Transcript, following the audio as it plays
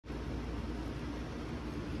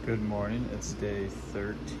Good morning, it's day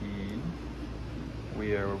 13.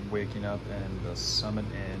 We are waking up in the Summit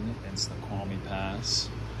Inn in Snoqualmie Pass.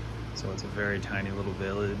 So it's a very tiny little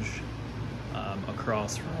village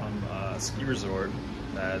across from a ski resort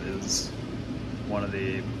that is one of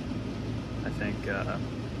the, I think,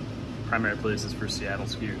 primary places for Seattle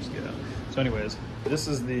skiers to go. So anyways, this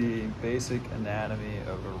is the basic anatomy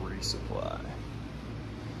of a resupply.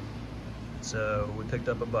 So we picked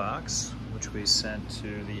up a box, which we sent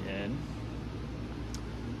to the inn.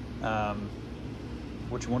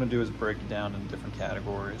 What you want to do is break it down in different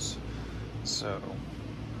categories. So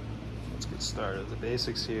let's get started. The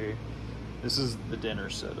basics here. This is the dinner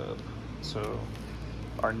setup. So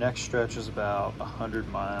our next stretch is about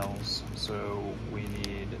 100 miles. So we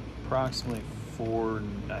need approximately 4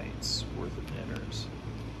 nights worth of dinners,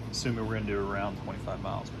 assuming we're gonna do around 25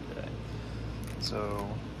 miles per day. So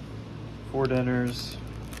 4 dinners,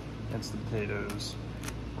 instant potatoes,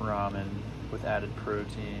 ramen with added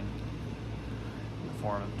protein in the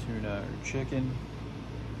form of tuna or chicken.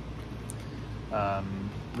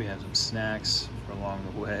 We have some snacks for along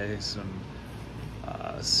the way, some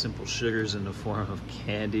simple sugars in the form of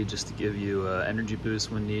candy just to give you energy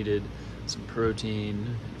boost when needed, some protein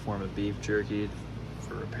in the form of beef jerky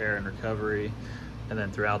for repair and recovery, and then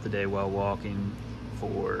throughout the day while walking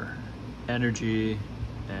for energy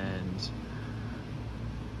and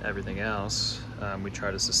everything else, we try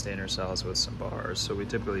to sustain ourselves with some bars. So we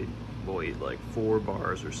typically will eat like 4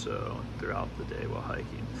 bars or so throughout the day while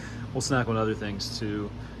hiking. We'll snack on other things too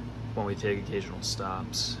when we take occasional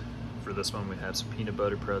stops. For this one, we have some peanut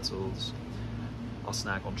butter pretzels. I'll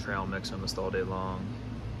snack on trail mix almost all day long.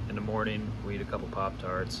 In the morning, we eat a couple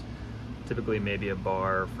Pop-Tarts, typically maybe a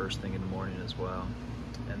bar first thing in the morning as well.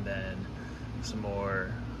 And then some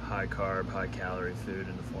more high carb, high calorie food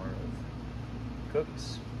in the form of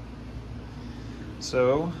cookies.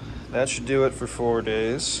 So that should do it for 4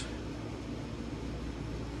 days.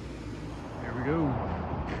 Here we go.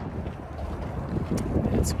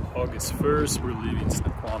 It's August 1st. We're leaving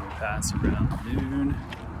Snoqualmie Pass around noon.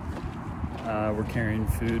 We're carrying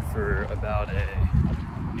food for about a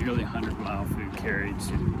nearly 100-mile food carry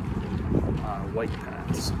to White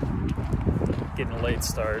Pass. Getting a late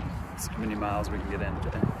start. See how many miles we can get in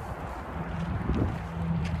today.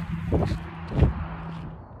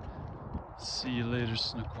 See you later,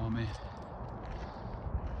 Snoqualmie.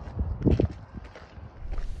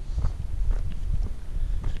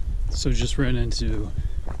 So just ran into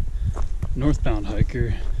a northbound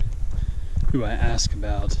hiker who I asked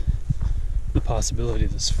about the possibility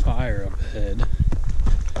of this fire up ahead.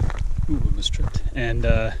 Ooh, almost tripped. And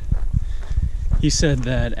he said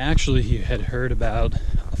that actually he had heard about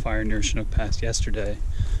a fire near Chinook Pass yesterday,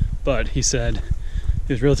 but he said it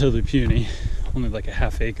was relatively puny, only like a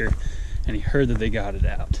half acre, and he heard that they got it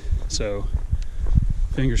out. So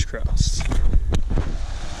fingers crossed.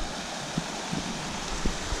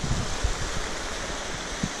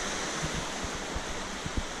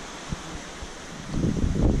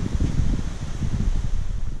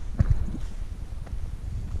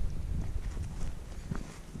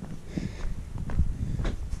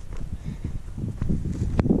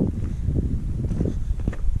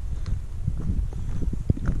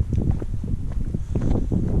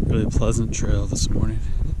 Really pleasant trail this morning,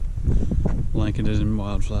 blanketed in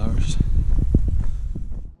wildflowers.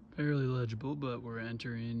 Barely legible, but we're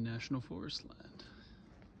entering National Forest land.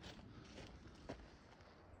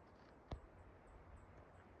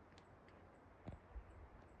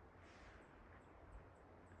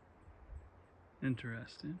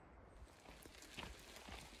 Interesting.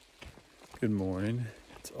 Good morning.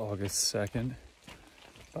 It's August 2nd,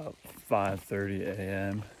 about 5:30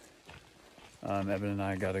 a.m. Evan and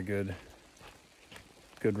I got a good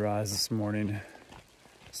rise this morning.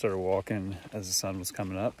 Started walking as the sun was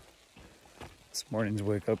coming up. This morning's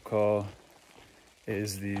wake-up call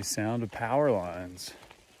is the sound of power lines.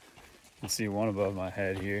 You can see one above my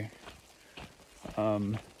head here.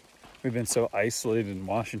 We've been so isolated in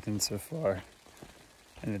Washington so far,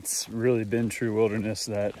 and it's really been true wilderness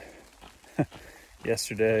that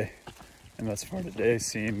yesterday and thus far today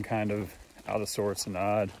seemed kind of out of sorts and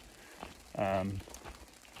odd.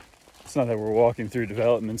 It's not that we're walking through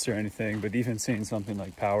developments or anything, but even seeing something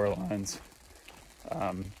like power lines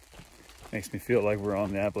makes me feel like we're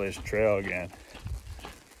on the Appalachian Trail again.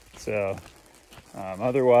 So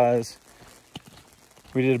otherwise,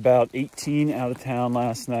 we did about 18 out of town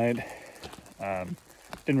last night.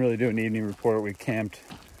 Didn't really do an evening report. We camped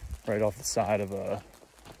right off the side of a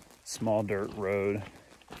small dirt road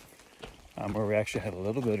where we actually had a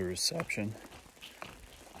little bit of reception,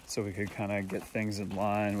 so we could kind of get things in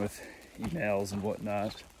line with emails and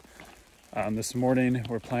whatnot. This morning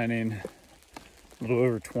we're planning a little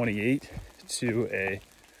over 28 to a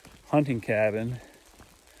hunting cabin.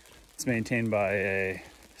 It's maintained by a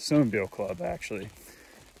snowmobile club actually,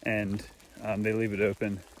 and they leave it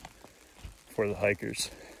open for the hikers.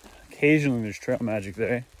 Occasionally there's trail magic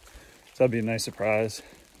there, so that'd be a nice surprise,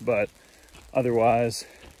 but otherwise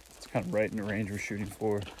it's kind of right in the range we're shooting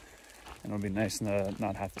for, and it'll be nice to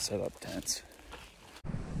not have to set up tents.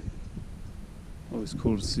 Always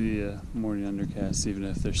cool to see morning undercast, even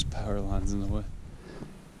if there's power lines in the way.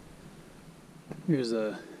 Here's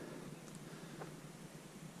a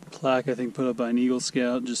plaque, I think, put up by an Eagle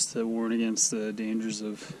Scout just to warn against the dangers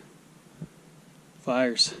of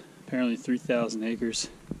fires. Apparently 3,000 acres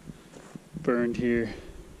burned here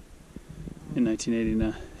in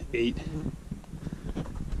 1988.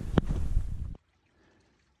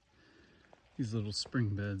 These little spring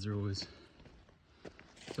beds are always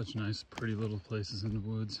such nice, pretty little places in the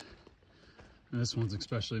woods. And this one's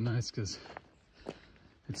especially nice because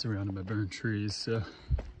it's surrounded by burnt trees, so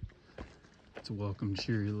it's a welcome,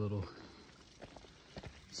 cheery little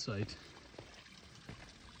site.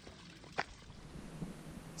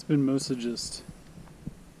 It's been mostly just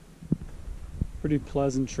pretty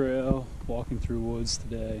pleasant trail, walking through woods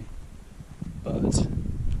today, but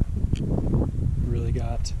really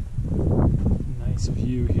got a nice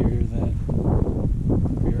view here that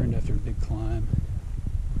we earned after a big climb.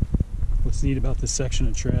 What's neat about this section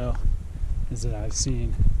of trail is that I've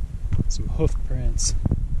seen some hoof prints,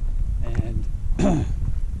 and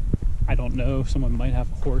I don't know, someone might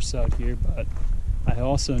have a horse out here, but I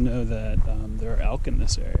also know that there are elk in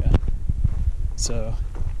this area. So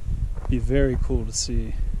it'd be very cool to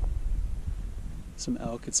see some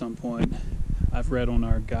elk at some point. I've read on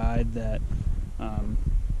our guide that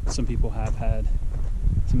some people have had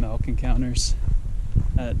some elk encounters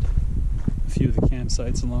at a few of the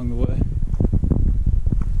campsites along the way.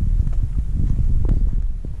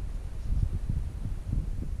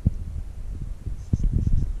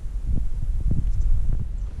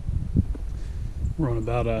 We're on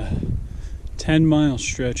about a 10-mile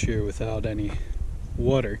stretch here without any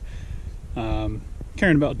water. Carrying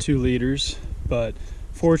about 2 liters, but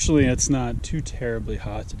fortunately it's not too terribly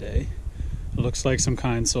hot today. It looks like some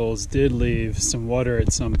kind souls did leave some water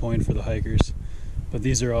at some point for the hikers, but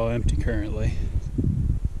these are all empty currently.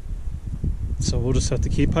 So we'll just have to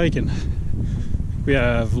keep hiking. We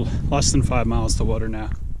have less than 5 miles to water now.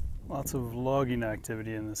 Lots of logging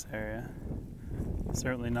activity in this area.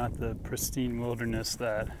 Certainly not the pristine wilderness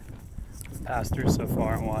that we've passed through so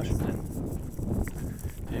far in Washington.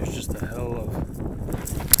 There's just a hill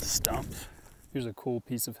of stumps. Here's a cool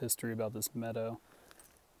piece of history about this meadow.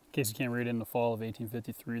 In case you can't read it, in the fall of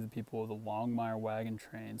 1853, the people of the Longmire wagon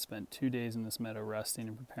train spent 2 days in this meadow resting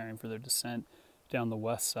and preparing for their descent down the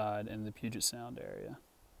west side in the Puget Sound area.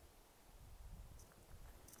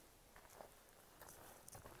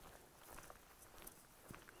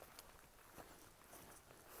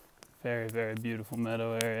 Very, very beautiful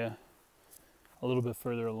meadow area. A little bit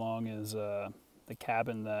further along is the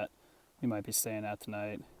cabin that we might be staying at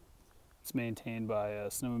tonight. It's maintained by a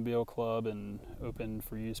snowmobile club and open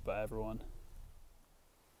for use by everyone.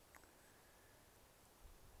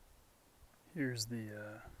 Here's the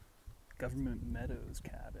Government Meadows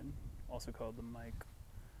cabin, also called the Mike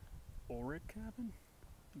Ulrich cabin.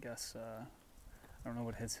 I guess, I don't know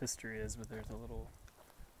what his history is, but there's a little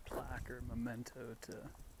plaque or memento to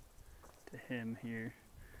him here,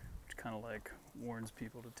 which kind of like warns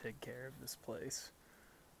people to take care of this place,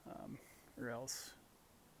 or else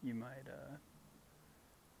you might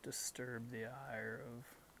disturb the ire of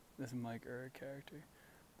this Mike Ulrich character.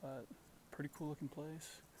 But pretty cool looking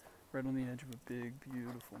place, right on the edge of a big,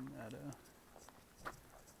 beautiful meadow.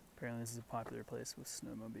 Apparently this is a popular place with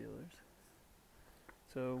snowmobilers,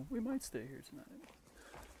 so we might stay here tonight.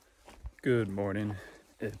 Good morning.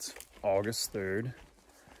 It's August 3rd.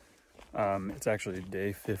 It's actually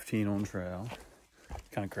day 15 on trail.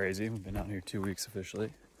 Kind of crazy. We've been out here 2 weeks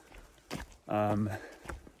officially.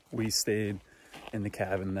 We stayed in the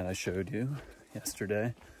cabin that I showed you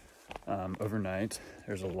yesterday overnight.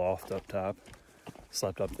 There's a loft up top.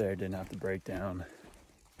 Slept up there, didn't have to break down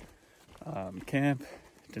camp.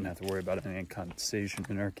 Didn't have to worry about any condensation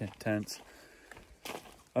in our tents.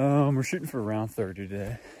 We're shooting for around 30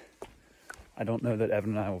 today. I don't know that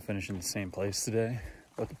Evan and I will finish in the same place today,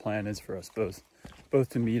 but the plan is for us both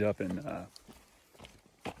to meet up in the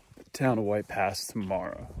town of White Pass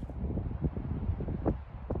tomorrow.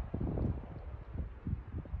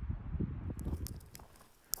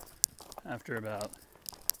 After about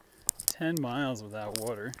 10 miles without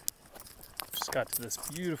water, just got to this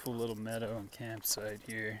beautiful little meadow and campsite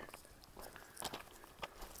here.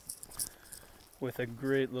 with a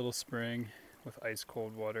great little spring with ice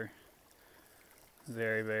cold water.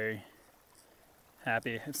 Very, very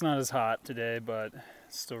happy. It's not as hot today, but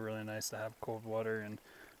it's still really nice to have cold water, and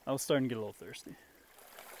I was starting to get a little thirsty.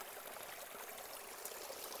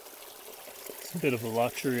 It's a bit of a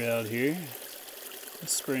luxury out here. The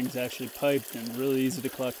spring's actually piped and really easy to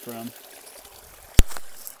collect from.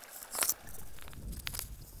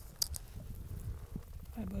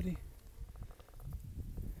 Hi, buddy.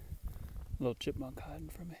 Little chipmunk hiding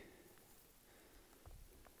from me.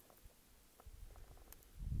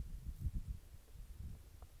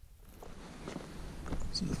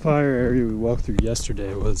 So the fire area we walked through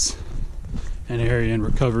yesterday was an area in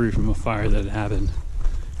recovery from a fire that had happened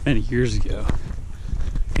many years ago.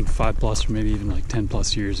 I think 5+ or maybe even like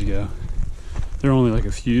 10+ years ago. There are only like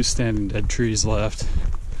a few standing dead trees left.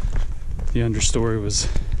 The understory was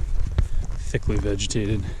thickly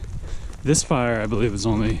vegetated. This fire, I believe, was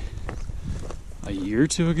only a year or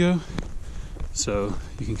two ago. So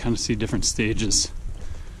you can kind of see different stages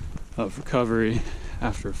of recovery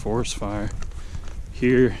after a forest fire.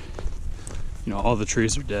 Here, you know, all the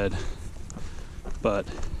trees are dead, but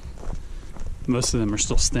most of them are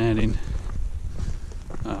still standing.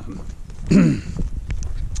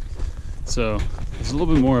 So there's a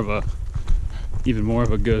little bit more of a, even more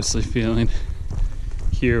of a ghostly feeling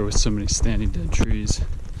here with so many standing dead trees.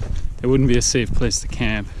 It wouldn't be a safe place to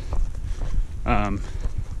camp.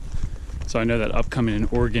 So I know that upcoming in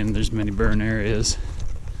Oregon, there's many burn areas.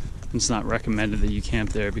 It's not recommended that you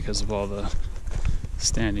camp there because of all the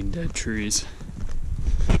standing dead trees.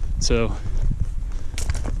 So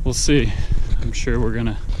we'll see. I'm sure we're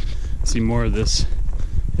gonna see more of this.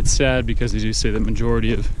 It's sad because they do say the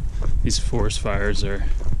majority of these forest fires are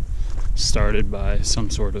started by some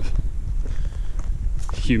sort of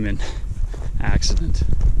human accident.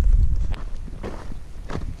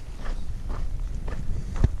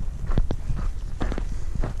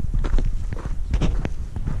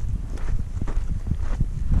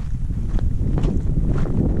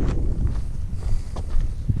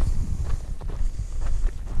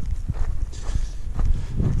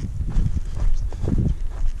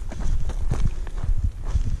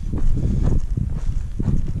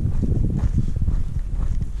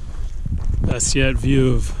 Best yet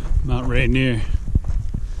view of Mount Rainier.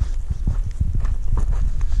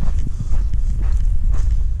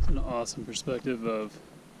 It's an awesome perspective of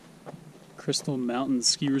Crystal Mountain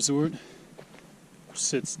Ski Resort, which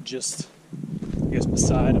sits just, I guess,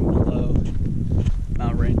 beside and below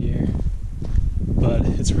Mount Rainier. But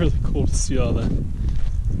it's really cool to see all the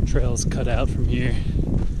trails cut out from here.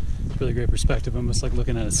 It's a really great perspective, almost like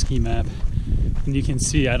looking at a ski map. And you can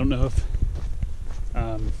see, I don't know if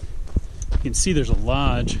you can see there's a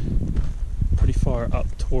lodge pretty far up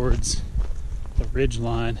towards the ridge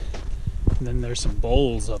line, and then there's some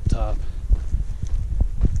bowls up top.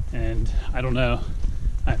 And I don't know,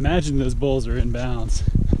 I imagine those bowls are in bounds.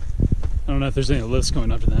 I don't know if there's any lifts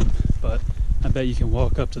going up to them, but I bet you can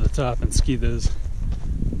walk up to the top and ski those,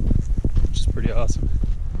 which is pretty awesome.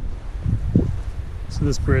 So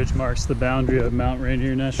this bridge marks the boundary of Mount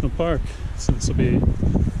Rainier National Park. So this will be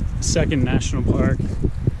the second national park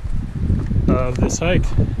of this hike.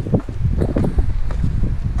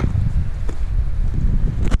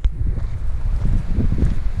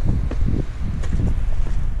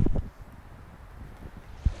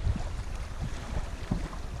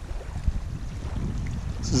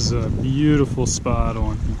 This is a beautiful spot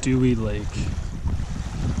on Dewey Lake.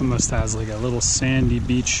 Almost has like a little sandy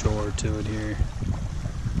beach shore to it here.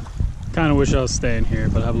 Kind of wish I was staying here,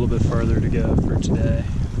 but I have a little bit further to go for today.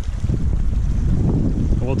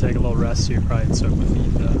 We'll take a little rest here, probably, and soak my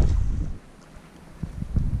feet though.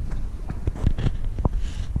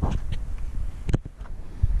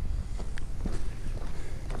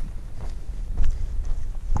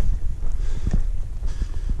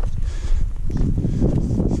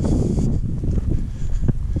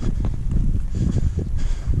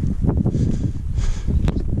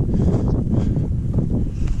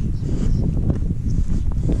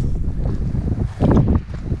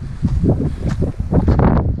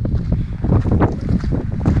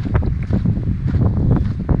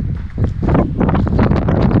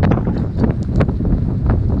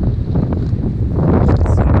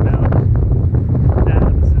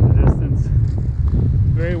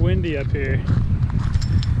 Up here.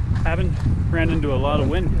 Haven't ran into a lot of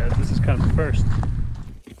wind yet. This is kind of the first.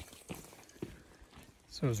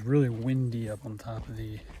 So it was really windy up on top of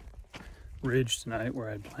the ridge tonight where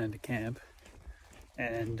I'd planned to camp.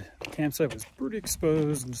 And the campsite was pretty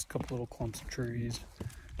exposed, and just a couple little clumps of trees,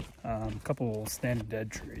 a couple standing dead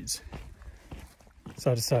trees. So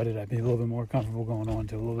I decided I'd be a little bit more comfortable going on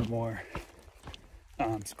to a little bit more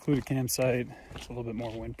secluded campsite. It's a little bit more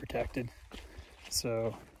wind protected.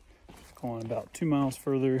 So going about 2 miles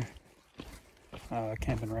further,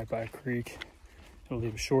 camping right by a creek. It'll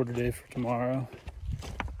leave a shorter day for tomorrow.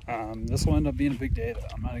 This will end up being a big day though.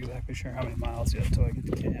 I'm not exactly sure how many miles yet until I get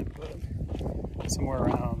to camp, but somewhere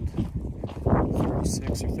around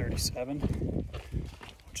 36 or 37,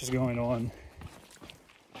 which is going on.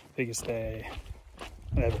 Biggest day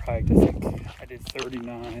I ever hiked. I think I did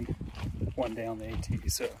 39 one day on the AT,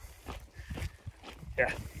 so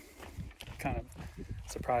yeah, kind of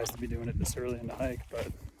surprised to be doing it this early in the hike, but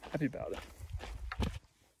happy about it.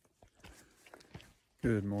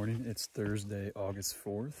 Good morning. It's Thursday, August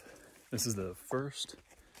 4th. This is the first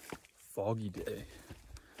foggy day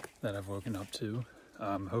that I've woken up to.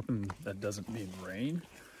 I'm hoping that doesn't mean rain.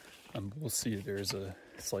 We'll see. There's a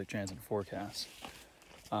slight chance in the forecast.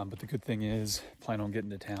 But the good thing is, plan on getting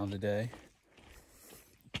to town today.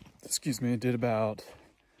 Excuse me, I did about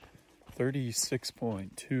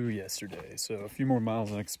 36.2 yesterday, so a few more miles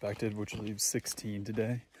than expected, which leaves 16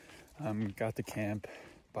 today. Got to camp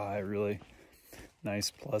by a really nice,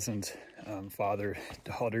 pleasant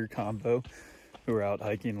father-daughter combo who were out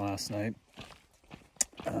hiking last night.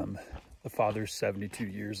 The father's 72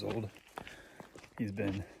 years old. He's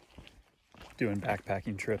been doing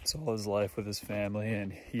backpacking trips all his life with his family,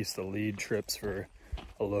 and he used to lead trips for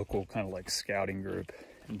a local kind of like scouting group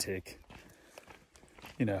and take,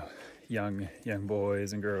 you know, young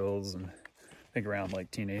boys and girls, and I think around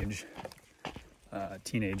like teenage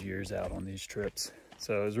years out on these trips.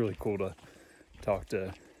 So it was really cool to talk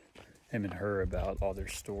to him and her about all their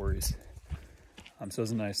stories. So it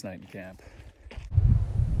was a nice night in camp.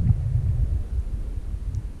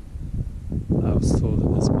 I was told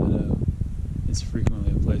that this meadow is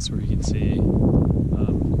frequently a place where you can see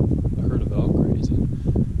a herd of elk grazing,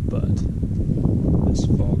 but this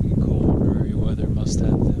foggy, cold, dreary weather must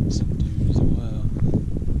have them subdued as well.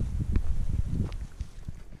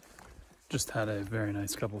 Just had a very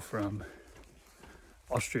nice couple from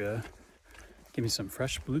Austria give me some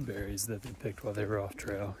fresh blueberries that they picked while they were off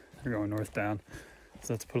trail. They're going northbound,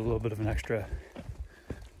 so that's put a little bit of an extra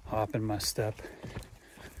hop in my step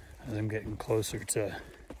as I'm getting closer to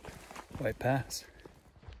White Pass.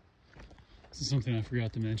 This is something I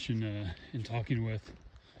forgot to mention in talking with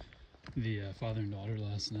the father and daughter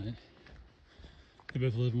last night. They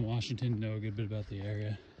both live in Washington, know a good bit about the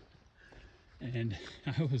area, and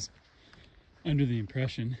I was under the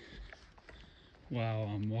impression while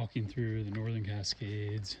I'm walking through the Northern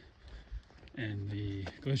Cascades and the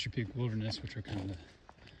Glacier Peak Wilderness, which are kind of the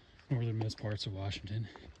northernmost parts of Washington,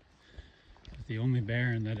 that the only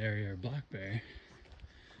bear in that area are black bear.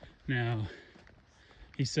 Now,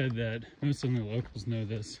 he said that most of the locals know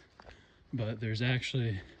this, but there's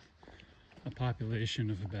actually a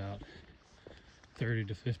population of about 30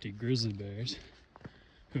 to 50 grizzly bears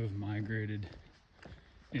who have migrated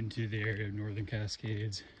into the area of Northern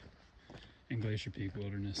Cascades and Glacier Peak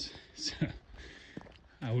Wilderness. So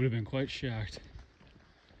I would have been quite shocked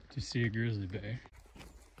to see a grizzly bear.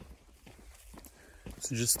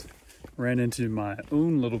 So just ran into my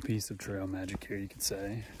own little piece of trail magic here, you could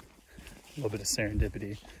say. A little bit of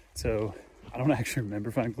serendipity. So I don't actually remember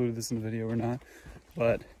if I included this in the video or not,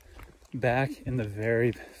 but back in the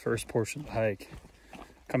very first portion of the hike,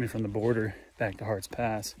 coming from the border back to Hart's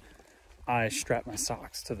Pass, I strapped my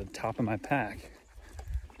socks to the top of my pack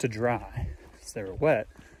to dry. They were wet.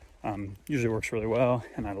 Usually works really well,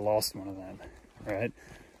 and I lost one of them, right?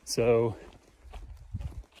 So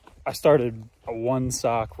I started a one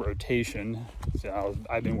sock rotation. So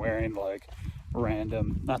I've been wearing like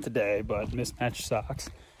random, not today, but mismatched socks.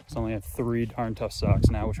 So I only have 3 Darn Tough socks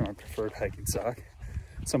now, which are my preferred hiking sock.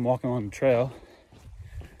 So I'm walking along the trail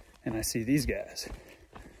and I see these guys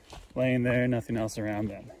laying there, nothing else around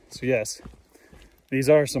them. So yes, these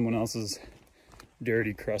are someone else's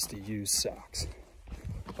dirty, crusty, used socks.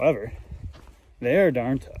 However, they are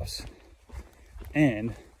Darn Toughs,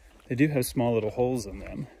 and they do have small little holes in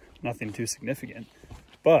them, nothing too significant.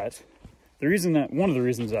 But the reason that, one of the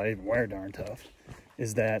reasons I even wear Darn Tough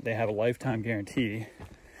is that they have a lifetime guarantee,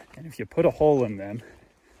 and if you put a hole in them,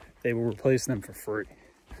 they will replace them for free.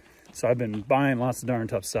 So I've been buying lots of Darn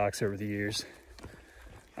Tough socks over the years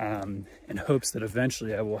in hopes that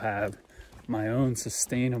eventually I will have my own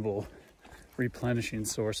sustainable replenishing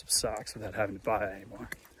source of socks without having to buy anymore.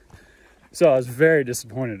 So I was very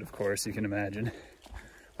disappointed, of course, you can imagine,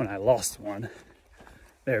 when I lost one,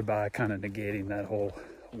 thereby kind of negating that whole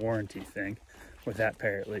warranty thing with that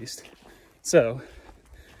pair at least. So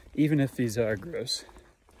even if these are gross,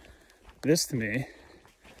 this to me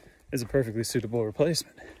is a perfectly suitable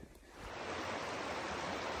replacement.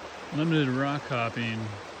 Limited rock hopping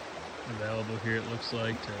available here, it looks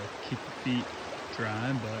like, to keep the feet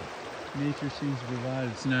dry, but nature seems to provide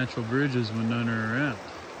its natural bridges when none are around.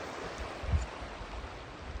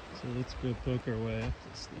 So let's go poke our way up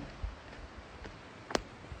this thing.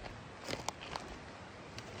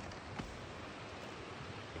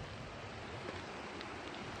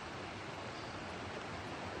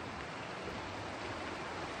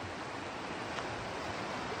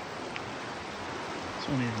 This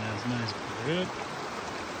one even has nice grip.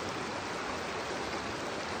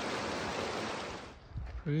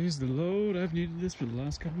 Praise the Lord, I've needed this for the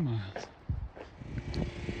last couple miles.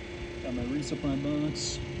 Got my resupply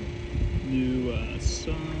box, new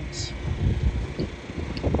socks,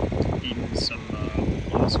 eating some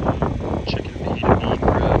awesome chicken fajita bean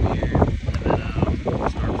grub here, and then we'll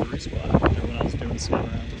start for resupply. Everyone else doing the same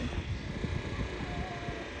around here.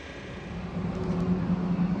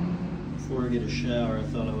 Before I get a shower, I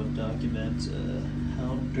thought I would document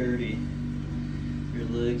how dirty your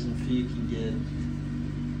legs and feet can get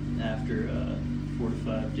after 4 to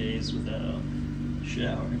 5 days without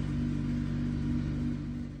showering.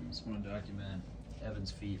 Just want to document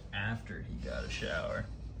Evan's feet after he got a shower.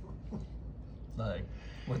 Like,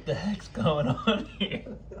 what the heck's going on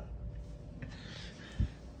here?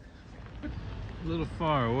 A little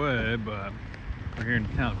far away, but we're here in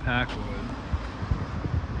the town of Packwood.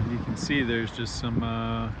 And you can see there's just some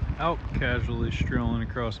elk casually strolling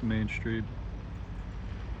across Main Street.